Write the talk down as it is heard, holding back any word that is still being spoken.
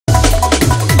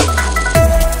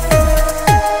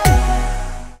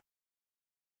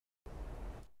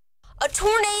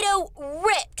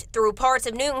through parts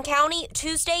of Newton County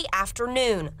Tuesday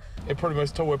afternoon. It pretty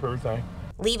much tore up everything,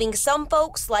 leaving some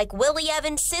folks like Willie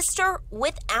Evans' sister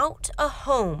without a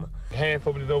home. Half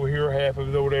of it is over here, half of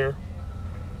it is over there.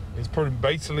 It's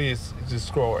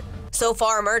destroyed. So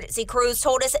far, emergency crews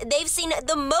told us they've seen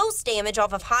the most damage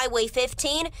off of Highway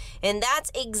 15, and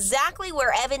that's exactly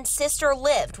where Evan's sister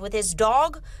lived with his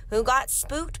dog, who got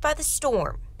spooked by the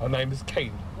storm. Her name is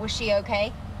Katie. Was she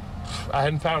okay? I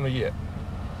hadn't found her yet.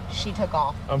 She took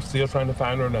off. I'm still trying to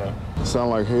find her now. It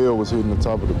sounded like hell was hitting the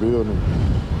top of the building,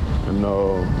 and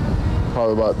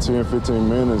probably about 10, 15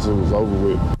 minutes, it was over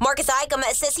with. Marcus Icahn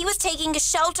says he was taking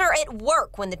shelter at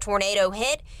work when the tornado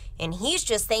hit, and he's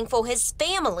just thankful his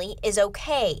family is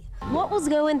okay. What was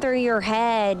going through your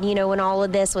head, when all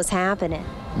of this was happening?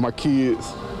 My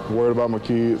kids, worried about my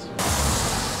kids.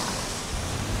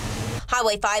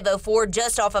 Highway 504,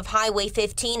 just off of Highway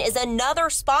 15, is another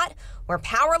spot where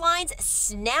power lines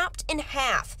snapped in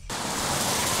half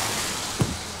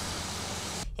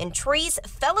and trees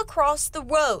fell across the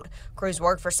road. Crews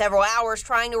worked for several hours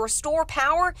trying to restore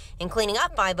power and cleaning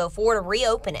up 504 to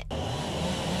reopen it.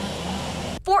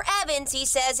 For Evans, he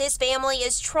says his family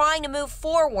is trying to move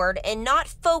forward and not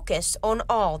focus on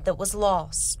all that was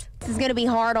lost. This is going to be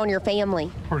hard on your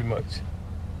family. Pretty much.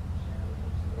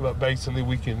 But basically,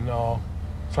 we can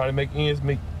try to make ends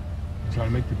meet, try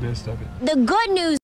to make the best of it. The good news